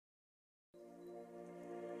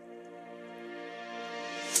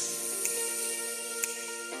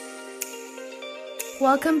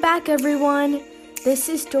Welcome back, everyone. This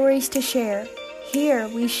is Stories to Share. Here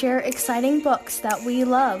we share exciting books that we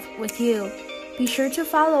love with you. Be sure to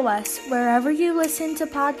follow us wherever you listen to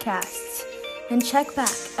podcasts and check back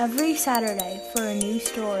every Saturday for a new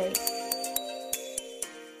story.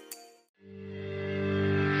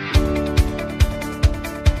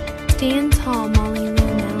 Stand Tall, Molly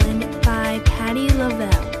Lou Mellon by Patti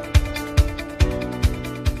LaBelle.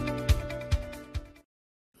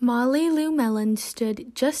 Molly Lou Mellon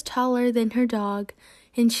stood just taller than her dog,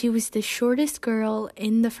 and she was the shortest girl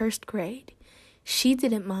in the first grade. She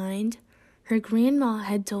didn't mind. Her grandma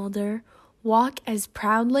had told her, "Walk as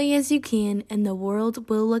proudly as you can, and the world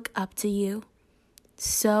will look up to you."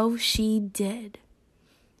 So she did.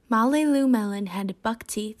 Molly Lou Mellon had buck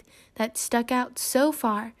teeth that stuck out so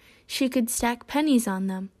far she could stack pennies on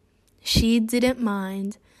them. She didn't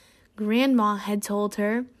mind. Grandma had told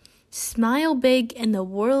her, "Smile big and the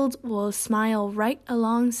world will smile right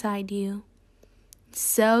alongside you."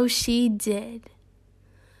 So she did.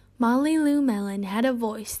 Molly Lou Mellon had a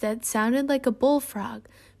voice that sounded like a bullfrog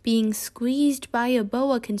being squeezed by a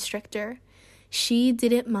boa constrictor. She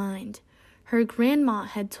didn't mind. Her grandma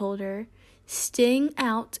had told her, "Sting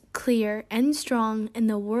out clear and strong and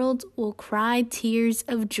the world will cry tears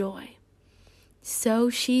of joy." So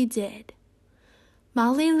she did.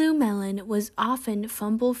 Molly Lou Mellon was often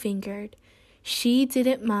fumble-fingered. She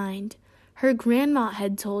didn't mind. Her grandma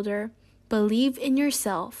had told her, "Believe in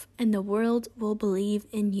yourself and the world will believe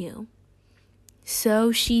in you."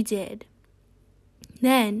 So she did.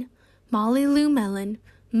 Then Molly Lou Mellon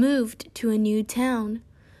moved to a new town.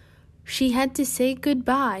 She had to say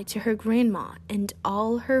goodbye to her grandma and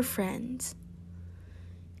all her friends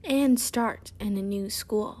and start in a new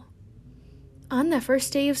school. On the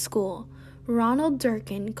first day of school, Ronald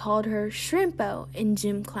Durkin called her Shrimpo in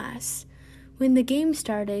gym class. When the game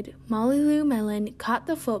started, Molly Lou Mellon caught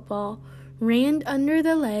the football, ran under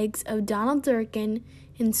the legs of Donald Durkin,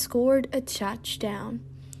 and scored a touchdown.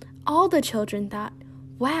 All the children thought,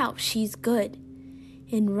 "Wow, she's good."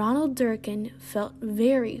 And Ronald Durkin felt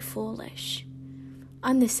very foolish.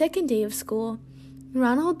 On the second day of school,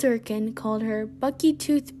 Ronald Durkin called her Bucky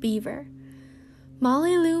Tooth Beaver.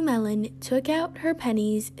 Molly Lou Mellon took out her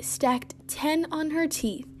pennies, stacked 10 on her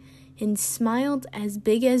teeth, and smiled as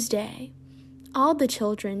big as day. All the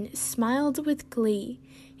children smiled with glee,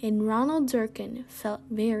 and Ronald Durkin felt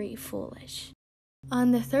very foolish.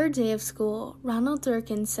 On the third day of school, Ronald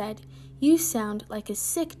Durkin said, "You sound like a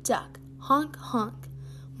sick duck, honk, honk."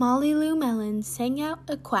 Molly Lou Mellon sang out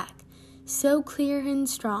a quack, so clear and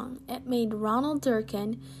strong it made Ronald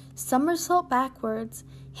Durkin somersault backwards,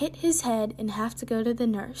 hit his head, and have to go to the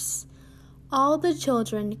nurse. All the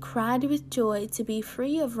children cried with joy to be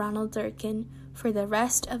free of Ronald Durkin for the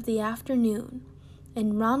rest of the afternoon,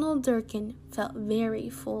 and Ronald Durkin felt very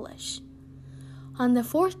foolish. On the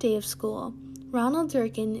fourth day of school, Ronald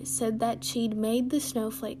Durkin said that she'd made the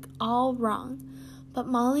snowflake all wrong, but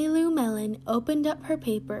Molly Lou Mellon opened up her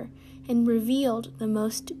paper and revealed the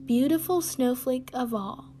most beautiful snowflake of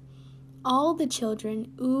all. All the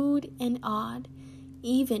children oohed and awed,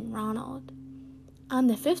 even Ronald. On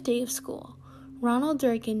the fifth day of school, Ronald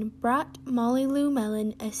Durkin brought Molly Lou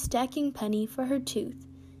Mellon a stacking penny for her tooth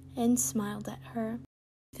and smiled at her.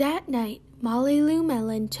 That night, Molly Lou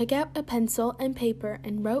Mellon took out a pencil and paper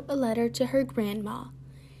and wrote a letter to her grandma.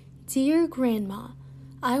 "Dear Grandma,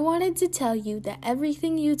 I wanted to tell you that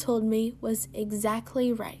everything you told me was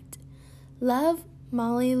exactly right. Love,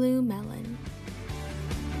 Molly Lou Mellon."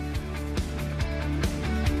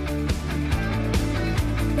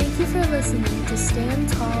 Thank you for listening to Stand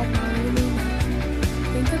Tall, Molly Lou Mellon.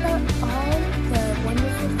 Think about all the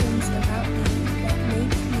wonderful things about you that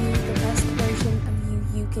make you the best version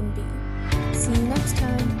of you can be. See you next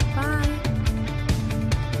time. Bye.